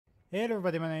Hey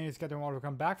everybody, my name is Captain and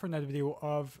welcome back for another video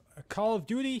of Call of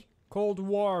Duty Cold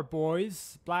War,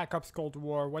 boys. Black Ops Cold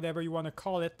War, whatever you want to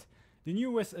call it. The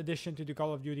newest addition to the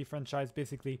Call of Duty franchise,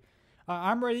 basically.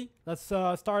 I'm ready. Let's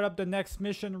start up the next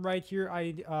mission right here.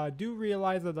 I do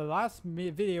realize that the last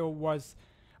video was...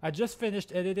 I just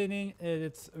finished editing it.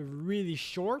 It's really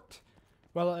short.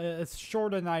 Well, it's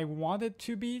shorter than I want it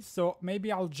to be, so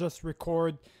maybe I'll just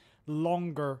record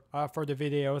longer for the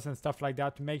videos and stuff like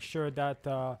that to make sure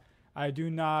that... I do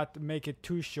not make it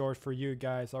too short for you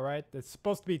guys, alright? It's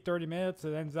supposed to be 30 minutes.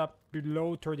 It ends up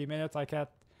below 30 minutes. I can't...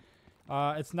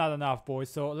 it's not enough, boys.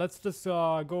 So let's just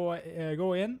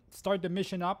go in. Start the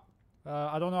mission up.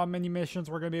 I don't know how many missions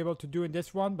we're going to be able to do in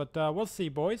this one, but we'll see,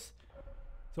 boys.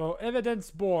 So, evidence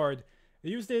board.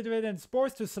 Use the evidence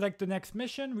boards to select the next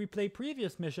mission, replay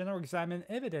previous mission, or examine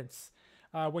evidence.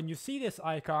 When you see this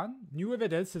icon, new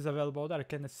evidence is available that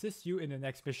can assist you in the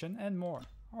next mission and more.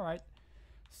 Alright.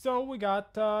 So we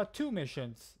got two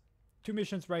missions. Two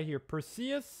missions right here.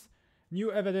 Perseus,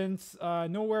 new evidence,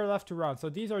 nowhere left to run. So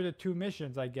these are the two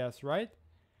missions, I guess, right?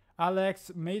 Alex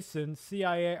Mason,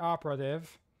 CIA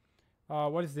operative.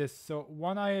 What is this? So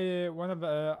one of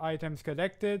the items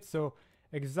collected. So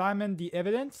examine the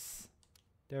evidence.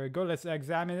 There we go. Let's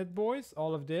examine it, boys.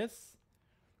 All of this.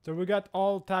 So we got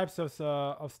all types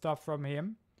of stuff from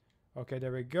him. Okay,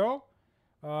 there we go.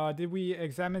 Did we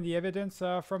examine the evidence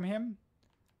from him?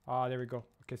 There we go.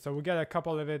 Okay, so we got a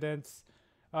couple of evidence.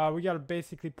 We gotta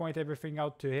basically point everything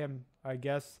out to him, I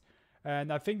guess.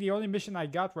 And I think the only mission I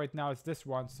got right now is this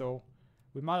one, so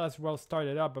we might as well start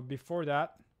it up. But before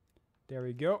that, there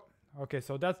we go. Okay,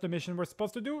 so that's the mission we're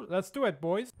supposed to do. Let's do it,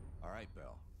 boys. All right,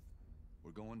 Bell.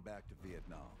 We're going back to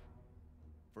Vietnam.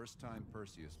 First time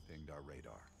Perseus pinged our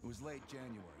radar. It was late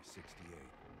January '68.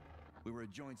 We were a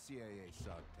joint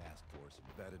CIA-SOG task force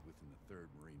embedded within the 3rd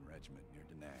Marine Regiment near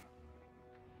Da Nang.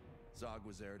 SOG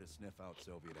was there to sniff out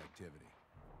Soviet activity.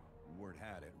 Word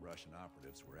had it, Russian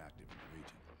operatives were active in the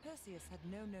region. Perseus had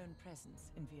no known presence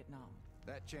in Vietnam.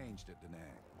 That changed at Da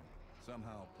Nang.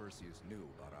 Somehow, Perseus knew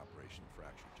about Operation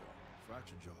Fracture Jaw.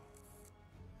 Fracture Jaw.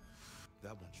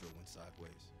 That one sure went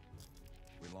sideways.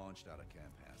 We launched out of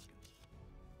Camp Haskins.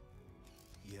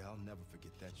 Yeah, I'll never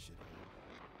forget that shit.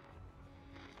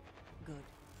 Good.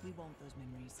 We want those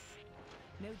memories.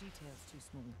 No details too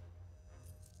small.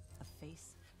 A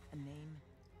face, a name.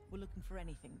 We're looking for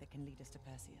anything that can lead us to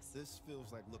Perseus. This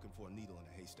feels like looking for a needle in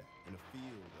a haystack, in a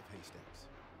field of haystacks.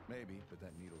 Maybe, but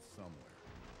that needle's somewhere.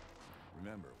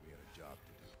 Remember, we had a job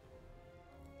to do.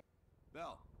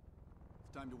 Bell,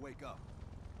 it's time to wake up.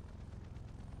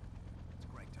 It's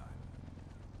crank time.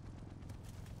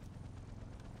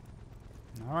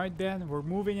 Alright then, we're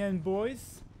moving in,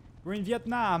 boys. We're in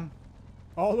Vietnam.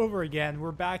 All over again.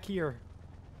 We're back here.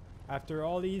 After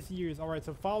all these years. Alright,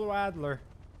 so follow Adler.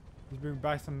 He's bringing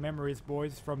back some memories,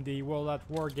 boys, from the World at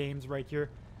War games right here.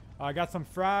 I got some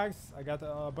frags. I got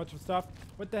a bunch of stuff.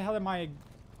 What the hell am I...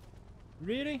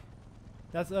 Really?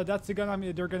 That's the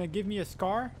gun they're gonna give me a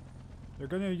scar? They're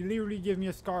gonna literally give me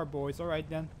a scar, boys. Alright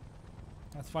then.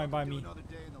 That's fine by me.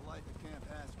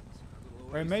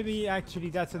 Or maybe actually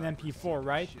that's an MP4,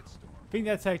 right? I think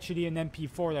that's actually an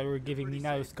MP4 that we're giving me,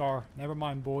 not a scar. Never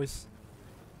mind, boys.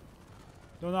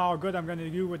 Don't know how good I'm gonna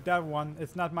do with that one.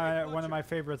 It's not one of my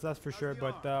favorites, that's for sure,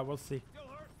 but we'll see.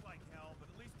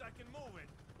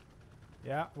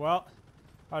 Yeah, well,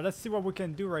 let's see what we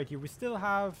can do right here. We still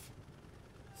have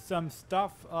some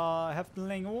stuff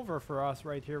happening over for us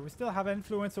right here. We still have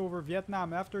influence over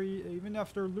Vietnam even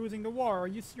after losing the war. Are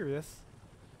you serious?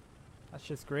 That's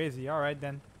just crazy. All right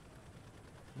then.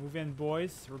 Move in,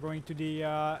 boys. We're going to the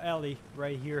alley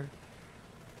right here.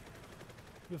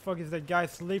 Who the fuck is that guy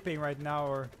sleeping right now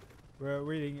or we're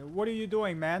reading? What are you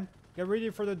doing, man? Get ready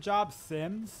for the job,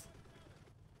 Sims.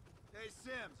 Hey,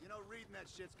 Sims, you know reading that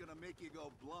shit's gonna make you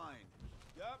go blind.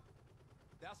 Yup.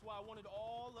 That's why I want it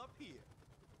all up here.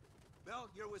 Bell,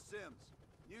 you're with Sims.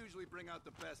 You usually bring out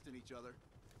the best in each other.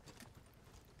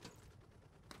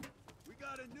 We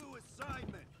got a new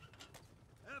assignment.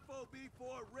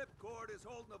 FOB4 Ripcord is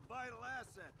holding a vital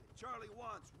asset that Charlie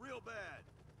wants real bad.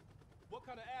 What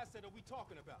kind of asset are we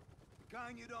talking about? The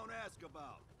kind you don't ask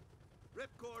about.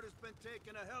 Ripcord has been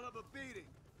taking a hell of a beating,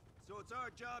 so it's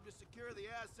our job to secure the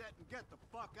asset and get the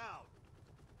fuck out.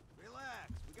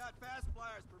 Relax, we got fast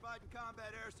flyers providing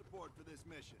combat air support for this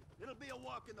mission. It'll be a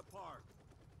walk in the park.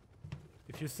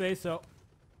 If you say so.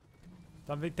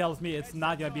 Something tells me it's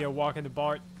not gonna be a walk in the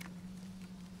park.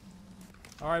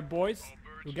 Alright, boys.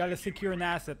 We gotta secure an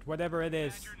asset, whatever it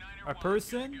is. A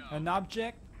person, an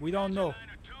object, we don't know.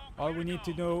 All we need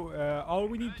to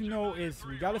know is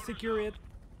we gotta secure it,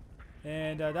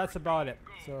 and that's about it.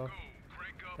 So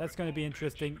That's gonna be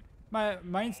interesting. My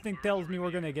instinct tells me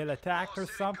we're gonna get attacked or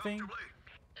something.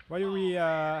 Why do we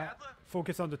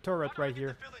focus on the turret right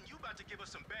here? You about to give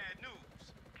us some bad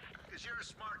news. Because you're a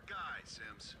smart guy,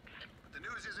 Sims. But the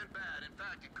news isn't bad. In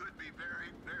fact, it could be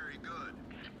very, very good.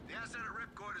 The asset at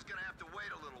Ripcord is gonna have to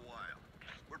wait a little while.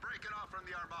 We're breaking off from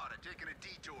the Armada, taking a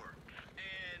detour.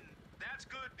 And that's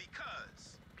good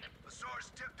because a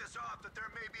source tipped us off that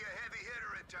there may be a heavy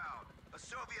hitter in town. A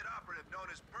Soviet operative known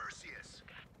as Perseus.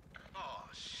 Oh,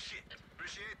 shit.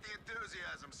 Appreciate the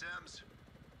enthusiasm, Sims.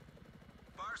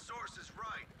 If our source is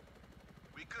right,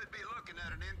 we could be looking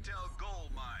at an intel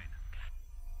gold mine.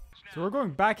 So we're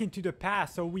going back into the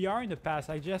past. So we are in the past.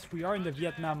 I guess we are in the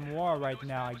Vietnam War right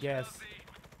now, I guess.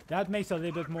 That makes a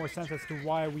little bit more sense as to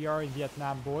why we are in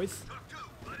Vietnam, boys.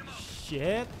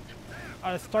 Shit.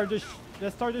 Let's start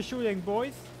the shooting,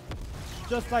 boys.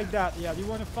 Just like that. Yeah, do you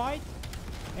want to fight?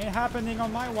 Ain't happening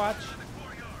on my watch.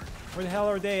 Where the hell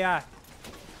are they at?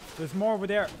 There's more over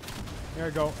there. There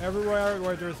we go. Everywhere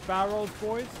where there's barrels,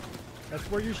 boys. That's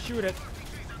where you shoot it.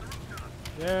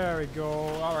 There we go.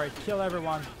 Alright, kill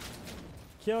everyone.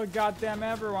 Kill goddamn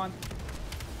everyone.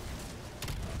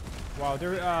 Wow,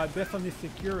 they're definitely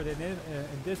secured in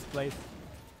this place.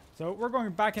 So we're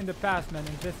going back in the past, man,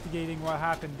 investigating what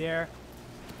happened there.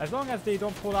 As long as they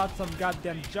don't pull out some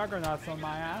goddamn juggernauts on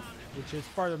my ass, which is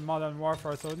part of Modern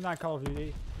Warfare, so it's not Call of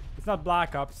Duty. It's not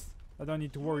Black Ops. I don't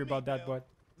need to worry about that, but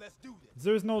if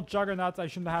there's no juggernauts, I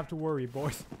shouldn't have to worry,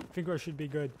 boys. I think we should be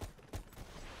good.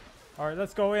 Alright,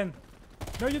 let's go in.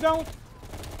 No, you don't!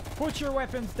 Put your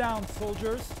weapons down,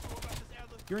 soldiers.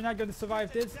 You're not gonna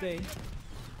survive this day.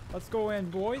 Let's go in,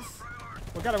 boys.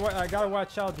 I gotta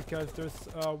watch out because there's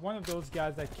one of those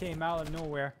guys that came out of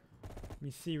nowhere. Let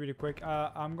me see really quick.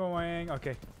 I'm going...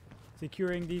 Okay.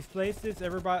 Securing these places.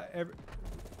 Everybody...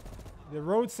 the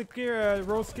road's secure.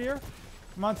 Road's clear.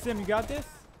 Come on, Sim. You got this?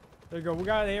 There you go. We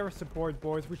got air support,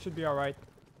 boys. We should be alright.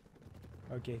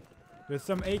 Okay. There's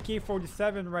some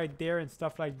AK-47 right there and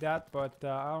stuff like that, but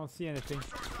I don't see anything.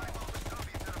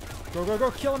 Go, go, go.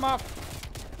 Kill him off.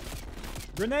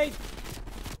 Grenade.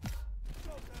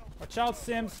 Watch out,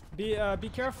 Sims. Be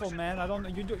careful, man.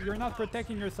 You're not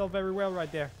protecting yourself very well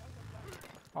right there.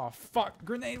 Oh, fuck.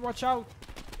 Grenade. Watch out.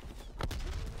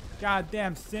 God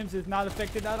damn, Sims is not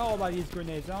affected at all by these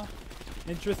grenades, huh?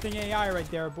 Interesting AI right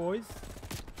there, boys.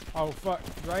 Oh, fuck.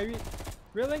 Right?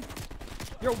 Really?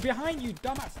 Yo, behind you,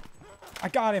 dumbass. I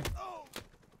got him.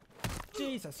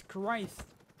 Jesus Christ.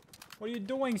 What are you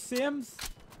doing, Sims?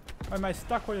 Why am I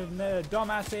stuck with a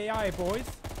dumbass AI, boys?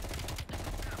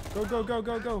 Go, go, go,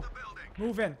 go, go.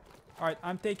 Move in. Alright,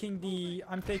 I'm taking the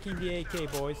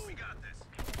AK, boys.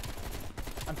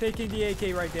 I'm taking the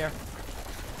AK right there.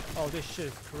 Oh, this shit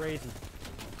is crazy.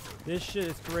 This shit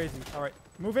is crazy. Alright,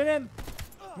 moving in.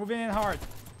 Moving in hard.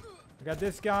 I got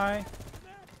this guy.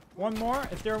 One more.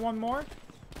 Is there one more?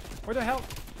 Where the hell?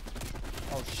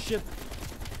 Oh, shit.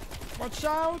 Watch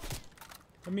out.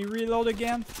 Let me reload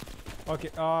again. Okay,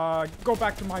 go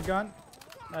back to my gun.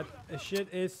 That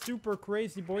shit is super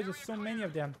crazy, boys. There's so many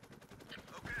of them.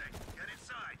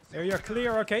 There you're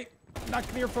clear. Okay. Not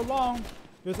clear for long.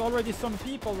 There's already some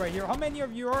people right here. How many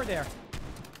of you are there?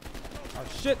 Oh,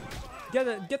 shit. Get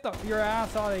your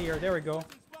ass out of here. There we go.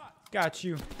 Got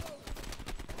you.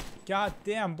 God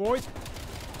damn, boys.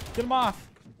 Get them off.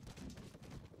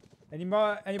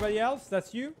 Anybody else?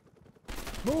 That's you?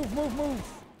 Move, move, move.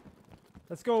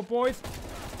 Let's go, boys.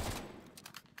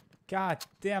 God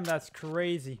damn, that's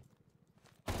crazy.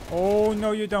 Oh,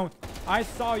 no, you don't. I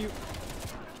saw you.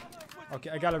 Okay,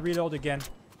 I gotta reload again.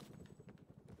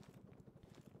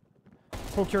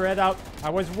 Poke your head out. I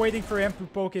was waiting for him to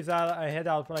poke his head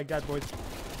out like that, boys.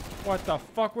 What the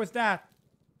fuck was that?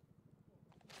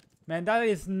 Man, that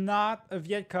is not a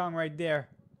Viet Cong right there.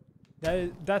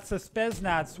 That's a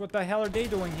Spetsnaz. What the hell are they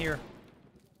doing here?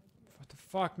 What the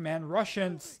fuck, man?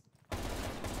 Russians.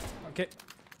 Okay.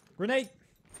 Grenade.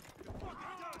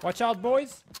 Watch out,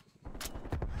 boys.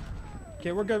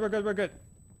 Okay, we're good, we're good, we're good.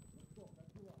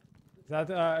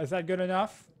 Is that good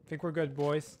enough? I think we're good,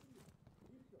 boys.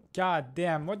 God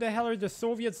damn, what the hell are the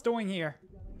Soviets doing here?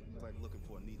 Like looking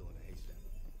for a needle in a haystack.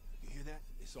 You hear that?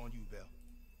 It's on you, Bell.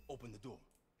 Open the door.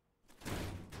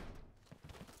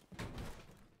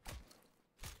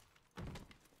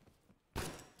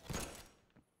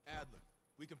 Adler,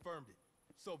 we confirmed it.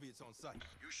 Soviets on site.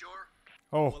 You sure?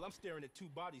 Oh, Well, I'm staring at two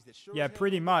bodies that sure yeah, as hell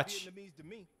pretty look much. Vietnamese to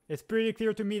me. It's pretty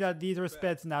clear to me that these are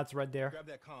Spetsnaz right there. Grab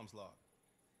that comms log.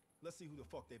 Let's see who the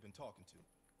fuck they've been talking to.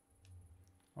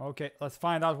 Okay, let's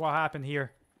find out what happened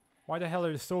here. Why the hell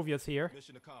are the Soviets here?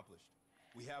 Mission accomplished.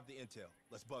 We have the intel.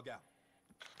 Let's bug out.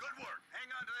 Good work.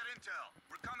 Hang on to that intel.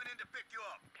 We're coming in to pick you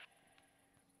up.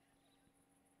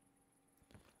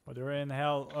 But they're in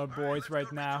hell, boys,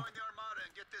 right now. Join the Armada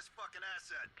and get this fucking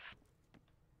asset.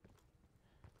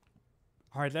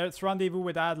 Alright, let's rendezvous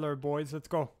with Adler, boys. Let's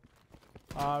go.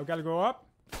 We gotta go up.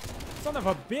 Son of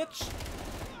a bitch!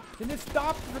 Can it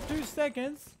stop for 2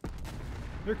 seconds?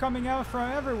 They're coming out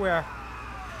from everywhere.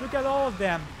 Look at all of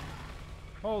them.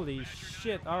 Holy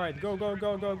shit. Alright, go, go,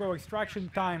 go, go, go. Extraction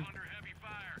time.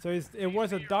 So it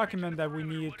was a document that we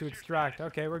needed to extract.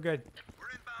 Okay, we're good. We're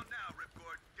inbound now,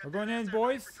 Ripcord. Get We're going that in, asset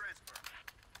boys. ready for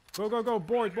transfer. Go, go, go.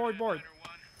 Board, board, board.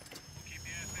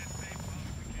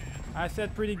 I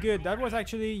said pretty good. That was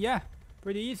actually, yeah,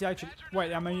 pretty easy actually.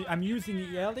 Wait, I'm using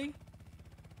the Ellie?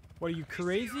 What, are you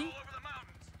crazy? All over the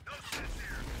mountains. No shit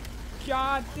here.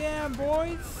 God damn,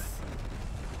 boys.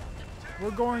 We're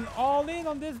going all in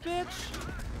on this bitch.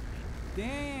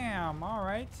 Damn,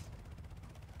 alright.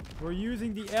 We're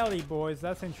using the Ellie, boys.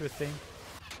 That's interesting.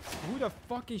 Who the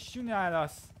fuck is shooting at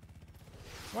us?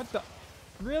 What the?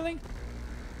 Really?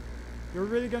 You're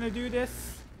really gonna do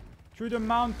this? Through the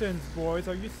mountains, boys.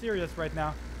 Are you serious right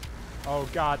now? Oh,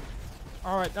 God.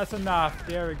 Alright, that's enough.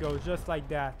 There we go. Just like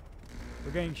that.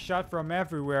 We're getting shot from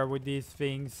everywhere with these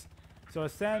things. So,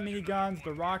 sand miniguns,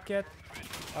 the rocket.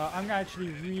 I'm gonna actually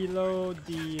reload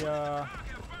the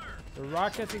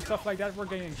rockets and stuff like that. We're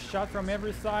getting shot from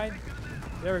every side.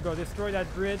 There we go. Destroy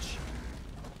that bridge.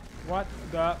 What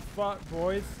the fuck,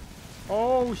 boys?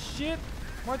 Oh, shit.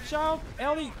 Watch out.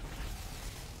 Ellie.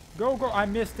 Go, go. I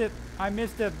missed it. I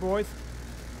missed it, boys.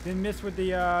 Didn't miss with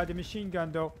the machine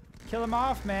gun, though. Kill him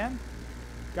off, man.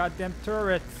 Goddamn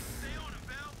turrets.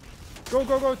 Go,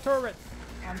 go, go, turrets.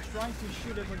 I'm trying to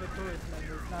shoot it with the turrets,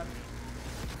 man.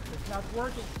 It's not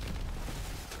working.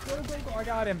 Go, go, go. I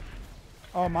got him.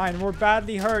 Oh, mine. We're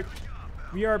badly hurt.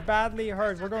 We are badly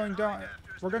hurt. We're going down.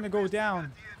 We're going to go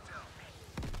down.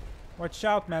 Watch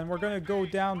out, man. We're going to go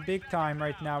down big time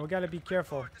right now. We got to be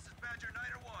careful. This is Badger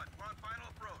 901. We're on final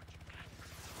approach.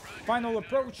 Final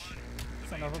approach.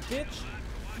 Son of a bitch.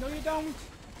 No, you don't.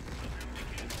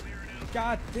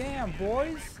 God damn,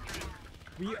 boys.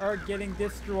 We are getting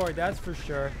destroyed. That's for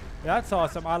sure. That's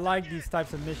awesome. I like these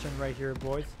types of missions right here,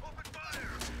 boys.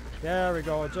 There we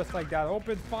go. Just like that.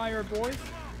 Open fire, boys.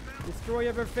 Destroy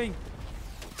everything.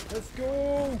 Let's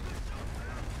go.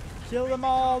 Kill them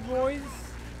all, boys.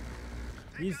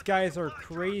 These guys are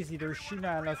crazy. They're shooting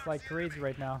at us like crazy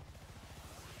right now.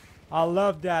 I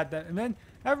love that. And then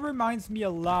that reminds me a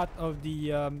lot of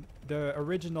the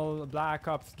original Black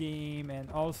Ops game, and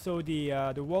also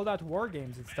the World at War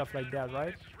games and stuff like that,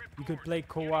 right? You could play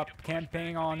co-op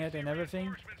campaign on it and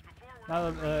everything.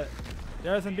 There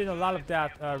hasn't been a lot of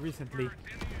that recently.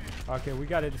 Okay, we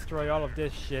gotta destroy all of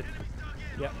this shit.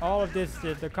 Yeah, all of this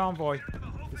shit. The convoy.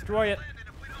 Destroy it.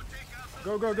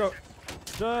 Go, go, go.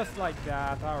 Just like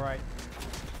that. Alright.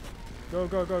 Go,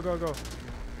 go, go, go,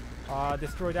 go.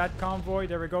 Destroy that convoy.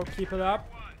 There we go. Keep it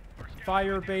up.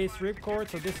 Fire base ripcord.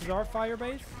 So this is our fire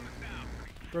base.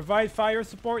 Provide fire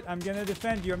support. I'm gonna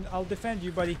defend you. I'll defend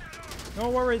you, buddy. No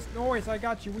worries. No worries. I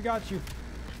got you. We got you.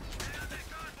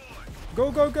 Go,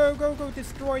 go, go, go, go.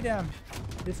 Destroy them.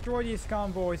 Destroy these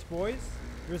convoys, boys.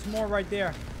 There's more right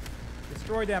there.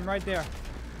 Destroy them right there.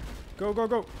 Go, go,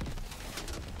 go.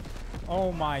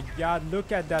 Oh my god.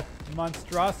 Look at that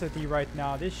monstrosity right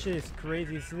now. This shit is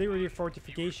crazy. It's literally a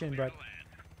fortification, but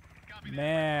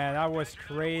man, that was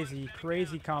crazy.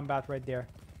 Crazy combat right there.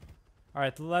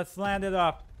 Alright, let's land it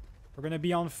up. We're gonna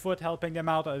be on foot helping them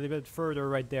out a little bit further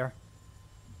right there.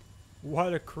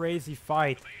 What a crazy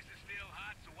fight.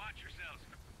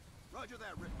 Roger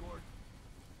that, Ripcord.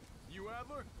 You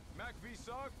Adler? Mac V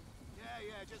Sog?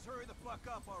 Yeah, just hurry the fuck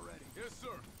up already. Yes,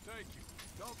 sir. Thank you.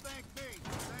 Don't thank me.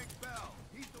 Thank Bell.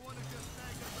 He's the one who just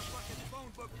snagged us a fucking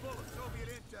phone book full of Soviet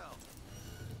intel.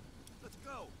 Let's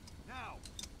go. Now.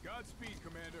 Godspeed,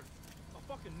 Commander. A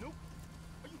fucking nuke?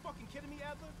 Are you fucking kidding me,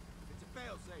 Adler? It's a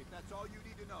failsafe. That's all you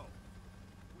need to know.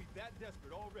 We that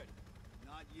desperate already.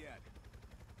 Not yet.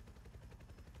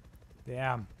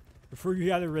 Damn. Before you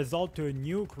got a result to a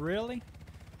nuke, really?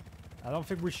 I don't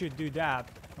think we should do that.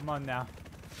 Come on now.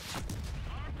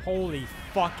 Holy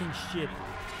fucking shit.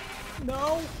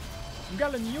 No! We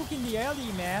got a nuke in the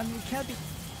alley, man. We can't be...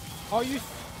 Oh, you...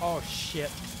 Oh, shit.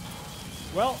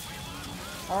 Well,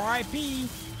 R.I.P.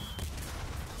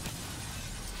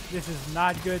 This is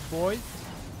not good, boys.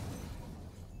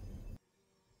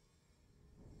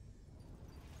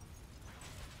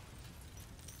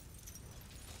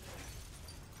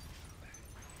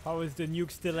 How is the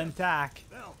nuke still intact?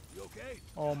 Bell, you okay?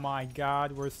 Oh my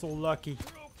god, we're so lucky.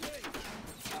 You're okay.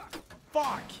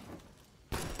 Fuck!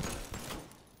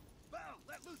 Bell,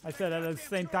 let loose I said that at the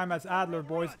same time as Adler,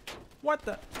 boys. What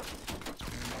the?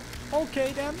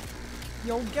 Okay then.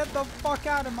 Yo, get the fuck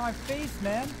out of my face,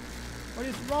 man. What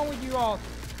is wrong with you all?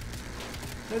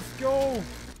 Let's go.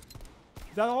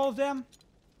 Is that all of them?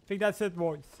 I think that's it,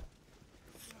 boys.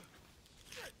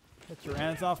 Get your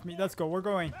hands off me. Let's go. We're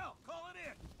going. Bell, call it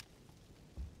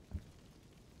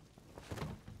in.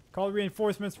 Call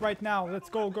reinforcements right now. Let's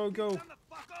go, go, go. Get them the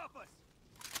fuck off us.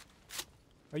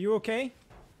 Are you okay?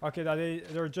 Okay,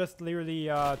 they're just literally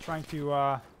trying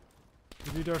to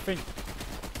do their thing.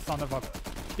 Son of a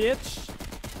bitch.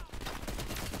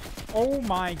 Oh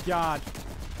my god.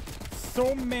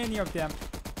 So many of them.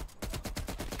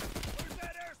 Where's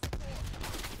that air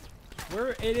support?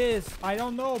 Where it is, I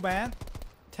don't know, man.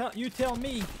 Tell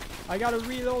me. I gotta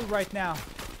reload right now.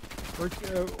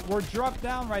 We're dropped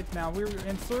down right now. We're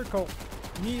in circle.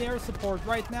 Need air support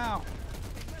right now.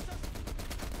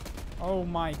 Oh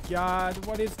my god,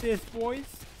 what is this, boys?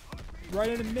 Right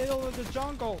in the middle of the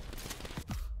jungle.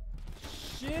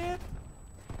 Shit.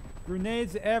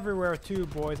 Grenades everywhere too,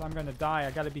 boys. I'm gonna die.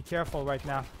 I gotta be careful right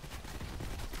now.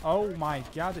 Oh my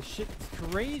god, this shit is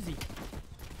crazy.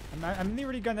 I'm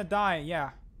literally gonna die,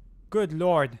 yeah. Good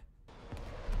lord.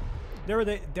 There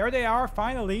they are,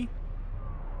 finally.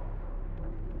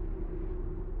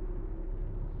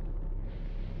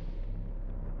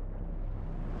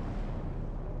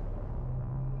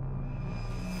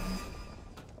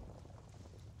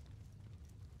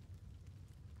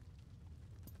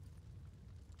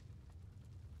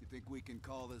 You think we can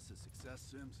call this a success,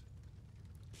 Sims?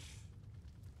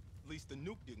 At least the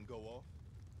nuke didn't go off.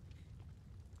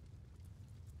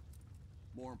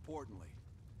 More importantly,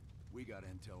 we got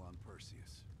intel on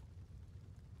Perseus.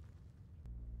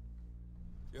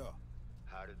 Yeah.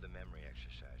 How did the memory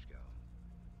exercise go?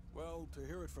 Well, to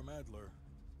hear it from Adler,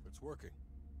 it's working.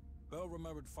 Bell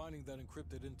remembered finding that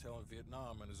encrypted intel in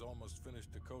Vietnam and is almost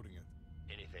finished decoding it.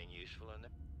 Anything useful in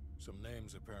it? Some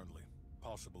names, apparently.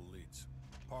 Possible leads.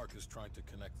 Park is trying to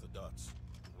connect the dots.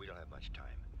 We don't have much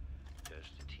time. Does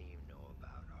the team know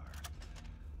about our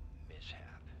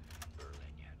mishap in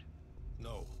Berlin yet?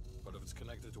 No, but if it's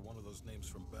connected to one of those names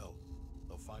from Bell,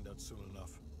 they'll find out soon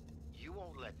enough. You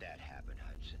won't let that happen,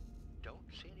 Hudson. Don't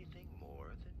say anything more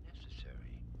than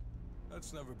necessary.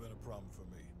 That's never been a problem for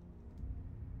me.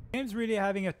 Game's really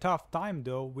having a tough time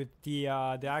though with the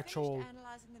actual,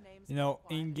 you know,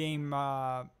 in-game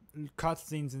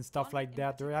cutscenes and stuff like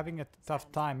that. They're having a tough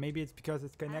time. Maybe it's because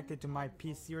it's connected to my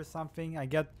PC or something. I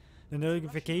get the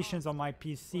notifications on my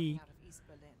PC,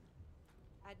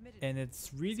 and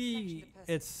it's really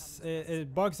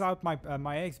it bugs out my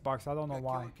my Xbox. I don't know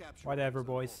why. Whatever,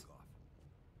 boys.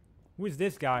 Who is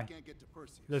this guy? Can't get to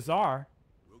Perseus. The Tsar.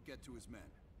 We'll get to his men.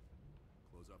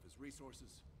 Close off his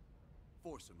resources.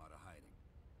 Force him out of hiding.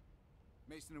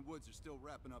 Mason and Woods are still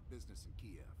wrapping up business in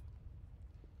Kiev.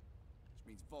 Which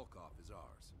means Volkov is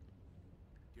ours.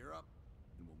 Gear up,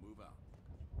 and we'll move out.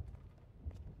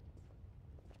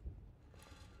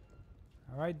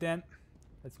 Alright then.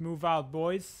 Let's move out,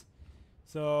 boys.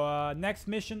 So next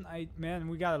mission, man,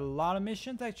 we got a lot of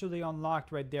missions actually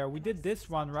unlocked right there. We did this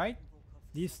one, right?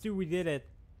 These two we did it.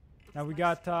 Now we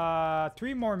got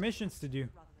 3 more missions to do.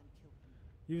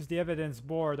 Use the evidence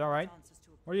board, alright.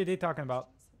 What are they talking about?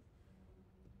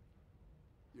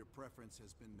 Your preference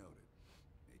has been noted,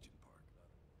 Agent Park.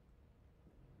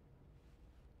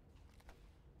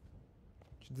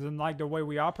 She doesn't like the way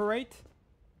we operate.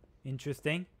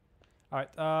 Interesting.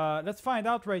 Alright, let's find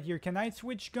out right here. Can I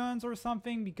switch guns or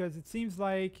something? Because it seems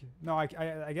like... No,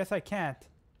 I guess I can't.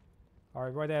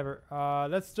 Alright, whatever.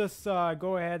 Let's just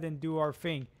go ahead and do our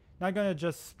thing. Not gonna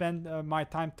just spend my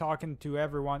time talking to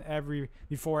everyone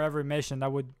before every mission.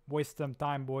 That would waste some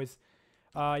time, boys.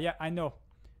 Yeah, I know.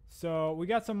 So we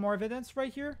got some more evidence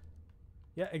right here.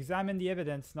 Yeah, examine the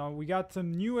evidence. Now we got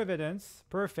some new evidence.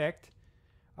 Perfect.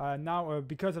 Now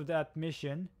because of that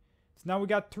mission. So now we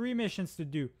got 3 missions to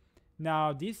do.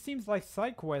 Now these seems like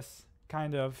side quests,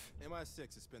 kind of.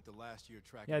 MI6 has spent the last year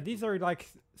tracking... Yeah, these are like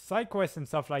side quests and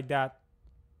stuff like that.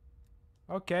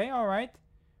 Okay, alright.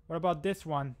 What about this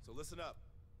one? So listen up.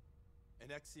 An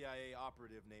ex-CIA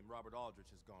operative named Robert Aldrich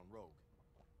has gone rogue.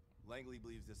 Langley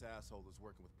believes this asshole is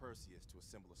working with Perseus to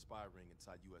assemble a spy ring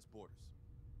inside U.S. borders.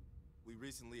 We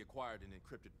recently acquired an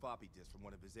encrypted floppy disk from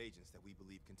one of his agents that we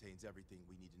believe contains everything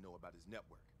we need to know about his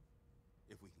network,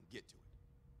 if we can get to it.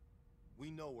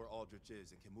 We know where Aldrich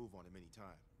is and can move on him any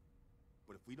time.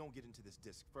 But if we don't get into this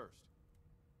disk first,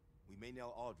 we may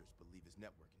nail Aldrich but leave his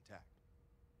network intact.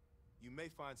 You may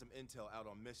find some intel out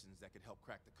on missions that could help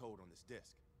crack the code on this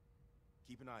disk.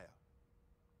 Keep an eye out.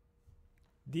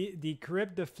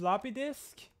 Decrypt the floppy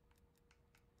disk?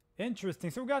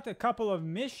 Interesting. So we got a couple of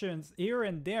missions here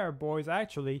and there, boys,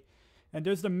 actually. And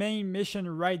there's the main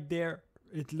mission right there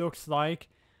it looks like.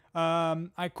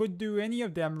 I could do any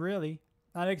of them, really.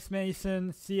 Alex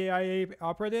Mason, CIA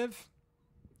operative.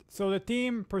 So the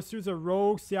team pursues a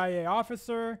rogue CIA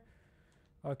officer.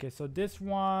 Okay, so this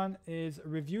one is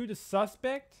review the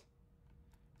suspect.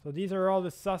 So these are all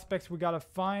the suspects we gotta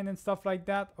find and stuff like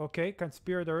that. Okay,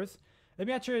 conspirators. Let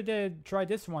me actually try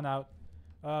this one out.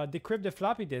 Decrypt the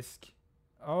floppy disk.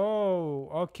 Oh,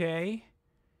 okay.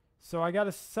 So I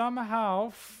gotta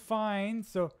somehow find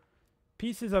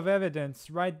pieces of evidence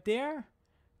right there.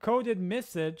 Coded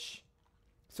message.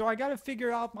 So I gotta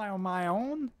figure out on my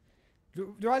own.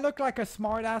 Do I look like a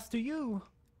smartass to you?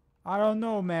 I don't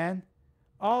know, man.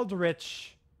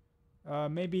 Aldrich.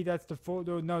 Maybe that's the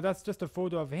photo. No, that's just a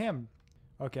photo of him.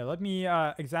 Okay, let me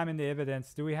examine the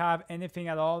evidence. Do we have anything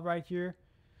at all right here?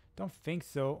 Don't think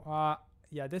so.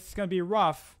 Yeah, this is gonna be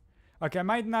rough. Okay, I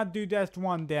might not do that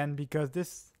one then, because I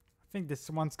think this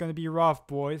one's gonna be rough,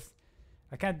 boys.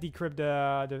 I can't decrypt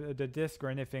the disk or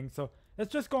anything, so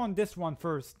let's just go on this one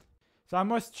first. So I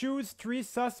must choose 3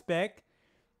 suspects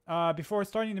before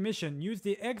starting the mission. Use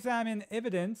the Examine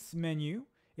Evidence menu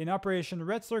in Operation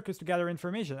Red Circus to gather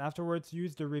information. Afterwards,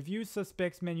 use the Review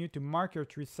Suspects menu to mark your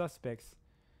 3 suspects.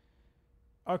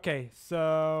 Okay,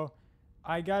 so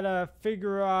I gotta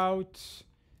figure out...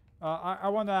 I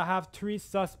want to have 3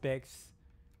 suspects.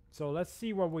 So let's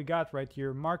see what we got right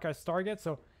here. Mark as target.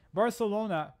 So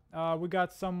Barcelona, we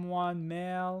got someone,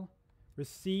 mail,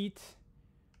 receipt.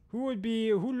 Who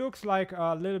looks like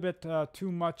a little bit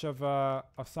too much of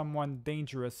someone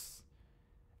dangerous?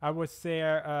 I would say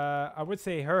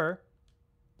her.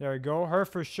 There we go. Her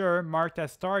for sure. Marked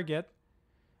as target.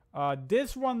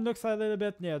 This one looks a little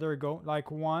bit, yeah, there we go.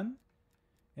 Like 1.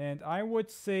 And I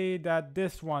would say that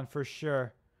this one for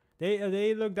sure.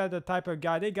 They looked at the type of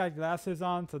guy. They got glasses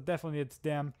on, so definitely it's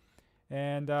them.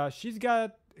 And she's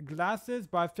got glasses,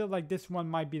 but I feel like this one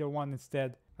might be the one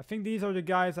instead. I think these are the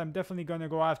guys I'm definitely going to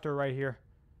go after right here.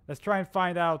 Let's try and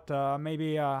find out.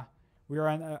 Maybe we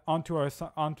are onto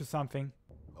something.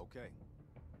 Okay.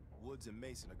 Woods and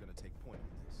Mason are going to take point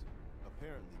with this.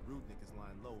 Apparently, Rudnick is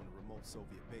lying low in a remote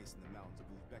Soviet base in the mountains of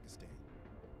Uzbekistan.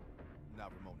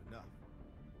 Not remote enough.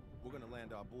 We're going to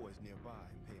land our boys nearby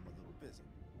and pay him a little visit.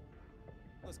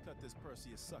 Let's cut this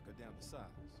Perseus sucker down to size.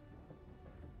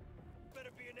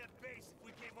 Better be in that base if we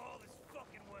came all this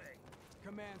fucking way.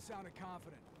 Command sounded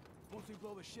confident. Once we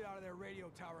blow the shit out of their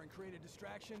radio tower and create a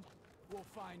distraction, we'll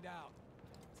find out.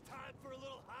 It's time for a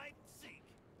little hide and seek.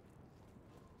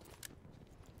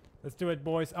 Let's do it,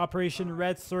 boys. Operation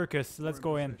Red Circus. Let's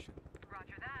go in.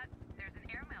 Roger that. There's an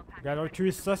airmail package. Got our 3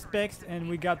 suspects, and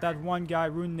we got that one guy,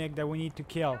 Rudnick, that we need to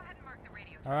kill. Go ahead and mark the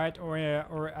radio. All right,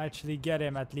 or actually get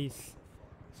him at least.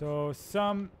 So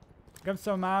got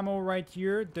some ammo right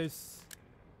here.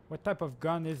 What type of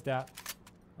gun is that?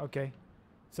 Okay.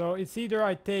 So it's either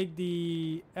I take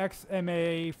the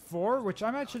XMA4, which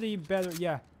I'm actually better.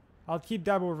 Yeah, I'll keep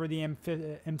that over the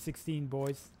M16,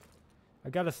 boys. I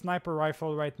got a sniper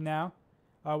rifle right now.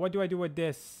 What do I do with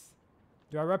this?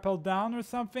 Do I rappel down or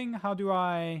something? How do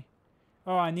I...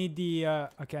 Oh, I need the...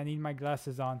 okay, I need my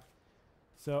glasses on.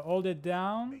 So hold it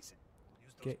down.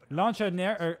 Okay, launch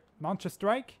a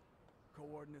strike.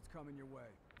 Coordinates coming your way.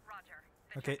 Roger.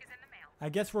 The Okay. check is in the mail. I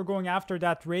guess we're going after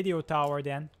that radio tower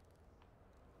then.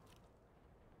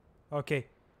 Okay.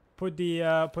 Put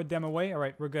them away. All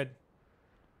right, we're good.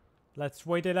 Let's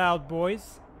wait it out,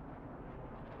 boys.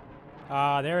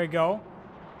 There we go.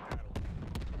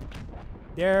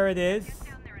 There it is. Get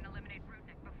down there and eliminate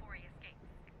Rudnick before he escapes.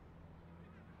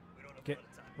 Okay,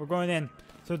 we're going in.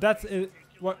 So that's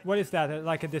what is that?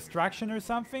 Like a distraction or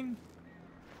something?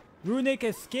 Rudnick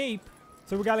escape.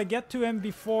 So we gotta get to him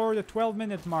before the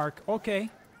 12-minute mark. Okay,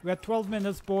 we got 12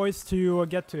 minutes, boys, to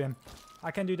get to him.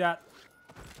 I can do that.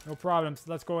 No problems.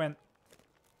 Let's go in.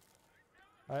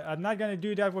 I'm not gonna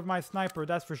do that with my sniper,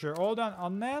 that's for sure. Hold on,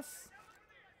 unless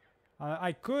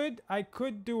I could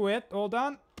do it. Hold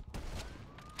on.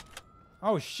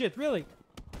 Oh shit! Really?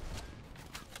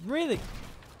 Really?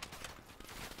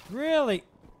 Really?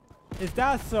 Is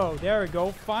that so? There we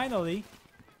go. Finally.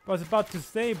 I was about to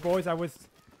say, boys.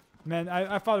 Man,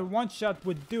 I thought one shot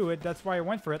would do it. That's why I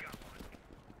went for it.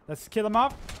 Let's kill him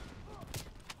off.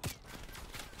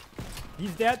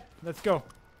 He's dead. Let's go.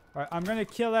 Alright, I'm gonna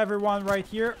kill everyone right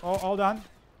here. Oh, hold on.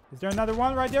 Is there another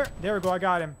one right there? There we go, I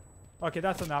got him. Okay,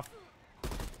 that's enough.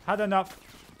 Had enough.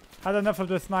 Had enough of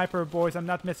the sniper, boys. I'm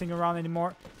not messing around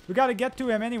anymore. We gotta get to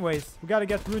him anyways. We gotta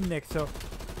get Rudnick, so...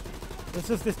 Let's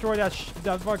just destroy that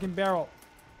fucking barrel.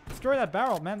 Destroy that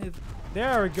barrel, man.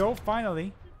 There we go,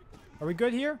 finally. Are we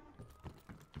good here?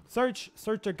 Search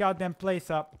the goddamn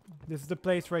place up. This is the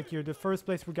place right here. The first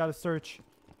place we gotta search.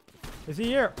 Is he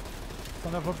here?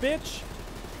 Son of a bitch.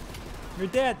 You're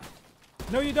dead.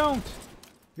 No, you don't.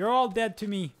 You're all dead to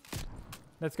me.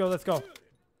 Let's go, let's go.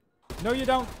 No, you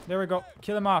don't. There we go.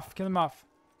 Kill him off, kill him off.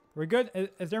 We're good.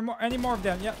 Is there any more of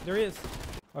them? Yeah, there is.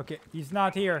 Okay, he's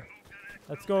not here.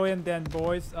 Let's go in then,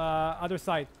 boys. Other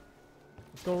side.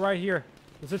 Let's go right here.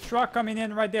 There's a truck coming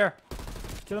in right there.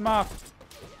 Kill him off.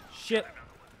 Shit.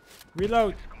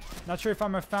 Reload. Not sure if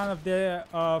I'm a fan of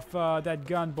that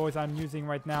gun, boys, I'm using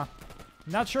right now.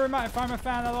 Not sure if I'm a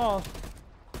fan at all.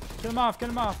 Kill him off, kill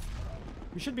him off.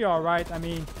 We should be alright. I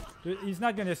mean, he's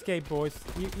not gonna escape, boys.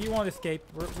 He won't escape.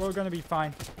 We're gonna be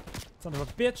fine. Son of a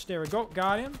bitch. There we go.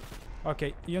 Got him.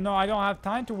 Okay, you know, I don't have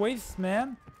time to waste,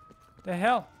 man. The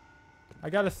hell? I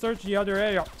gotta search the other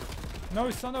area. No,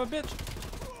 son of a bitch.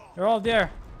 They're all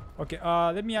there. Okay,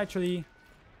 let me actually...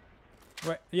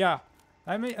 Wait, yeah.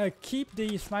 I may keep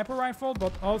the sniper rifle,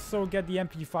 but also get the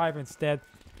MP5 instead.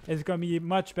 It's gonna be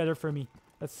much better for me.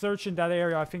 Let's search in that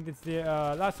area. I think it's the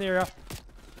last area.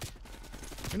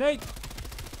 Grenade!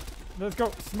 Let's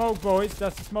go. Smoke, boys.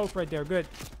 That's the smoke right there. Good.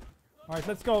 Alright,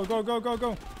 let's go. Go, go, go,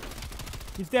 go.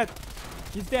 He's dead.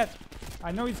 He's dead.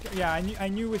 I know he's... Yeah, I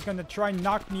knew he was gonna try and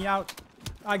knock me out.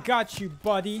 I got you,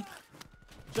 buddy.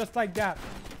 Just like that.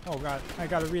 Oh, God. I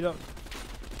gotta reload.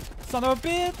 Son of a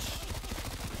bitch!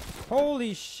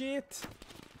 Holy shit.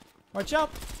 Watch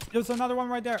out. There's another one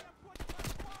right there.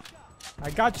 I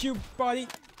got you, buddy.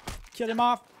 Kill him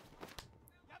off.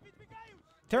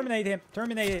 Terminate him.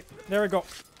 Terminate it. There we go.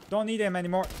 Don't need him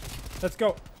anymore. Let's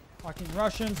go. Fucking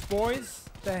Russians, boys.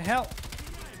 The hell?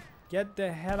 Get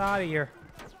the hell out of here.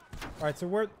 Alright,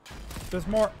 so there's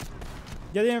more.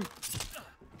 Get him.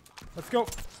 Let's go.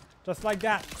 Just like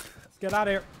that. Let's get out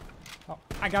of here. Oh,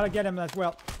 I gotta get him as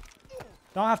well.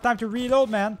 Don't have time to reload,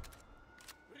 man.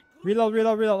 Reload,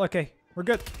 reload, reload. Okay, we're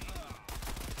good.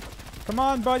 Come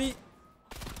on, buddy.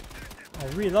 Oh,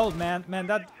 reload, man. Man,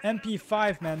 that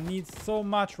MP5, man, needs so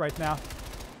much right now.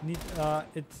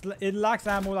 It lacks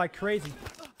ammo like crazy.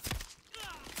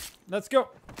 Let's go.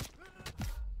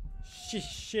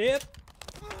 Shit.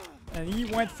 And he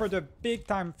went for the big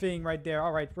time thing right there.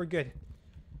 All right, we're good.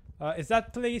 Is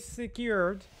that place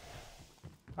secured?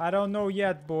 I don't know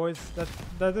yet, boys. That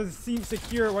doesn't seem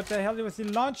secure. What the hell was he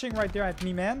launching right there at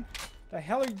me, man? The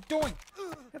hell are you doing?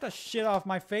 Get the shit off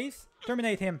my face.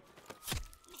 Terminate him.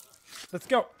 Let's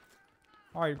go.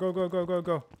 All right, go, go, go, go,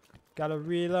 go. Gotta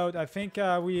reload. I think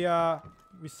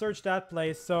we searched that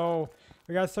place, so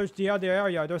we gotta search the other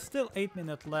area. There's still 8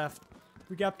 minutes left.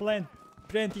 We got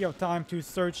plenty of time to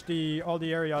search all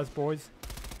the areas, boys.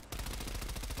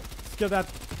 Let's kill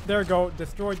that. There we go.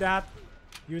 Destroy that.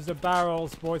 Use the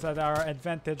barrels, boys, at our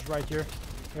advantage right here.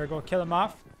 There we go. Kill him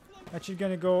off. Actually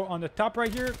gonna go on the top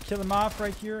right here. Kill him off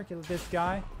right here. Kill this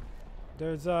guy.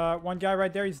 There's one guy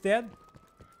right there. He's dead.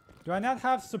 Do I not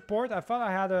have support? I thought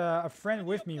I had a friend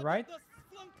with me, right?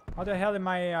 How the hell am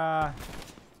I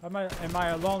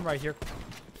alone right here?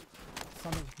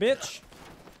 Son of a bitch.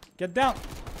 Get down.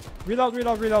 Reload,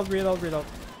 reload, reload, reload, reload.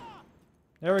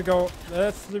 There we go.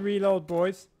 Let's reload,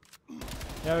 boys.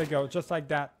 There we go. Just like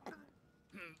that.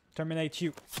 Terminate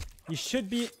you. He should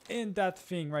be in that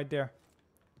thing right there.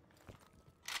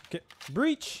 Okay.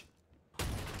 Breach.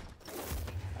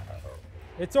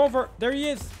 It's over. There he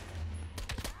is.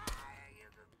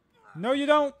 No, you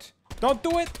don't. Don't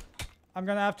do it. I'm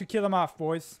gonna have to kill him off,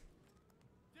 boys.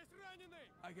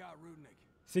 I got Rudnick.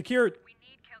 Secured. We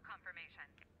need kill confirmation.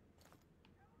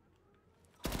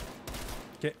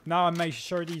 Okay, now I'm making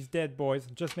sure he's dead, boys.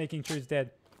 Just making sure he's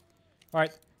dead.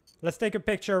 Alright, let's take a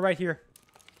picture right here.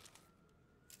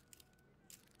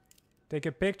 Take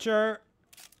a picture.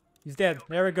 He's dead.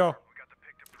 There we go. We got the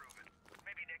pic to prove it.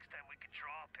 Maybe next time we can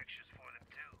draw pictures for them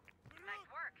too. Nice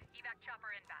work. Evac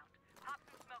chopper inbound. Pop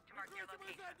some smoke to mark your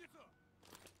location.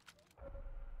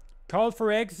 Call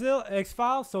for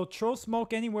X-File, so throw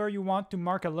smoke anywhere you want to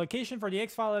mark a location for the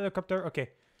X-File helicopter.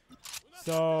 Okay.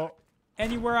 So,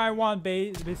 anywhere I want,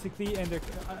 basically, and the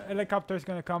helicopter is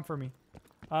going to come for me.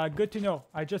 Good to know.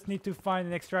 I just need to find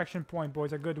an extraction point,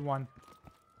 boys. A good one.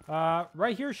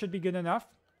 Right here should be good enough.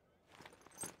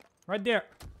 Right there.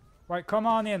 Right, come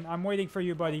on in. I'm waiting for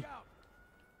you, buddy.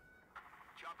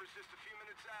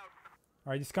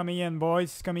 Alright, he's coming in,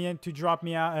 boys. He's coming in to drop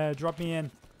me out, drop me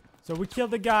in. So we killed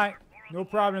the guy. No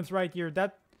problems right here.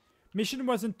 That mission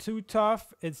wasn't too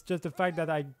tough. It's just the fact that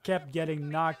I kept getting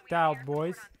knocked out,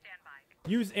 boys.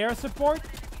 Use air support?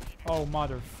 Oh,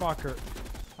 motherfucker.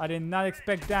 I did not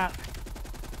expect that.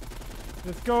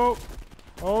 Let's go.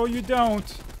 Oh, you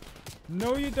don't.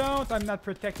 No, you don't. I'm not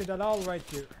protected at all right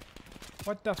here.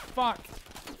 What the fuck?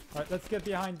 Alright, let's get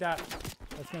behind that.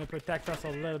 That's gonna protect us a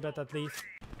little bit at least.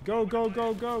 Go, go,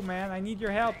 go, go, man. I need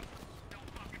your help.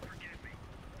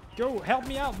 Go, help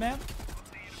me out, man.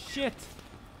 Shit.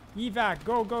 Evac,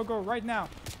 go, go, go, right now.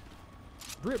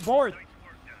 Board.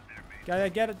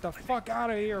 Gotta get it the fuck out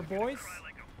of here, boys.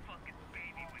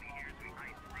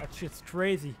 That shit's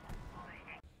crazy.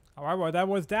 Alright, well, that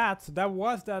was that. So that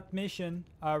was that mission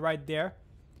right there.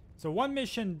 So one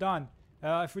mission done.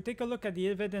 If we take a look at the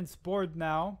evidence board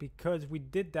now, because we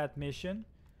did that mission,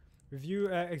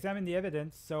 examine the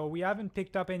evidence. So we haven't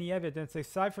picked up any evidence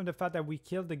aside from the fact that we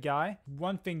killed the guy.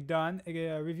 One thing done.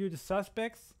 Review the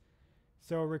suspects.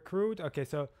 So recruit. Okay,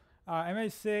 so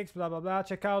MA6, blah, blah, blah.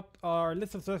 Check out our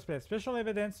list of suspects. Special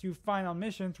evidence you find on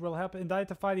missions will help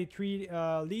identify the 3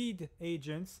 lead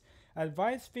agents.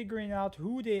 Advise figuring out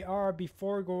who they are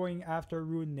before going after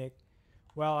Rudnick.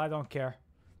 Well, I don't care.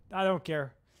 I don't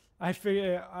care. I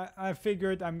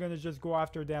figured I'm gonna just go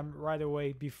after them right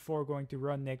away before going to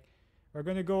Rudnick. We're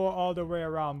gonna go all the way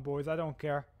around, boys. I don't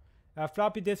care.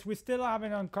 Floppy disk, we still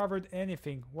haven't uncovered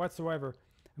anything whatsoever.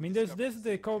 I mean, this is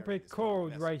the corporate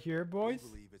code right here, boys. We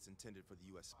believe it's intended for the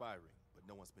U.S. spy ring, but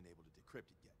no one's been able to decrypt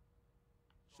it yet.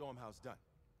 Show them how it's done.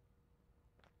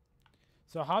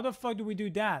 So how the fuck do we do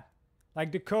that?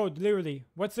 Like the code, literally.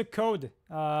 What's the code,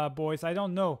 boys? I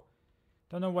don't know.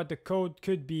 Don't know what the code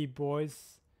could be,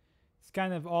 boys. It's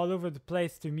kind of all over the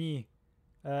place to me,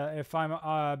 if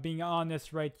I'm being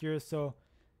honest right here. So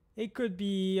it could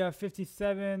be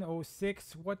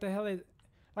 5706. What the hell is...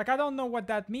 Like, I don't know what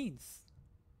that means.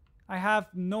 I have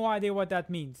no idea what that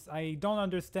means. I don't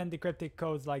understand decrypted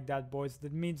codes like that, boys.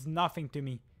 That means nothing to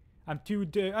me. I'm too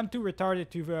retarded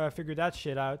to figure that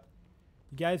shit out.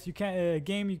 You guys, you can't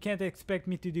game. You can't expect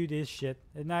me to do this shit.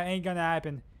 It ain't gonna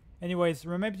happen. Anyways,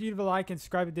 remember to leave a like and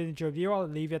subscribe if you did enjoy the video. I'll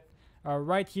leave it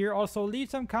right here. Also, leave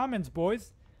some comments,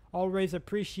 boys. Always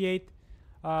appreciate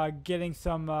getting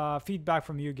some feedback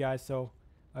from you guys. So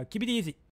keep it easy.